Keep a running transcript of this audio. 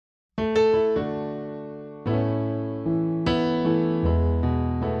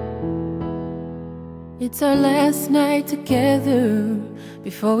It's our last night together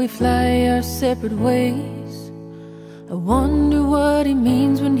before we fly our separate ways. I wonder what he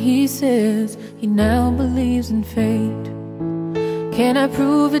means when he says he now believes in fate. Can I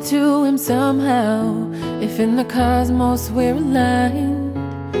prove it to him somehow, if in the cosmos we're aligned,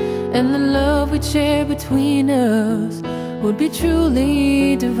 and the love we share between us would be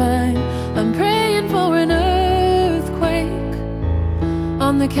truly divine? I'm praying for an earthquake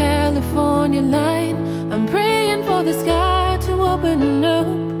on the California line. I'm praying for the sky to open up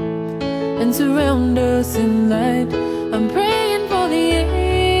and surround us in light. I'm praying for the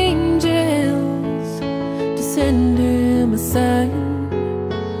angels to send him a sign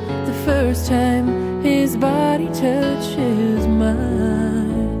the first time his body touches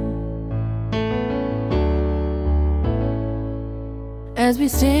mine. As we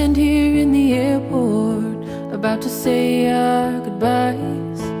stand here in the airport, about to say our goodbyes,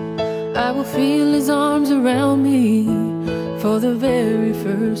 I will feel his arms around me for the very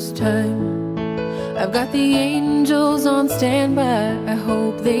first time. I've got the angels on standby, I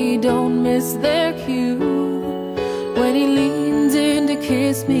hope they don't miss their cue. When he leans in to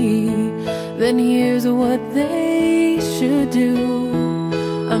kiss me, then here's what they should do.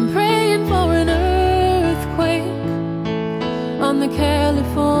 I'm praying for an earthquake on the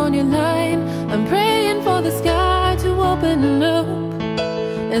California line. I'm praying for the sky to open up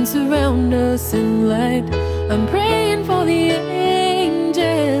and surround us in light. I'm praying for the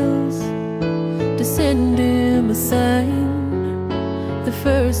angels to send him a sign the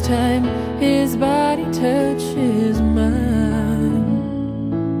first time his body touches mine.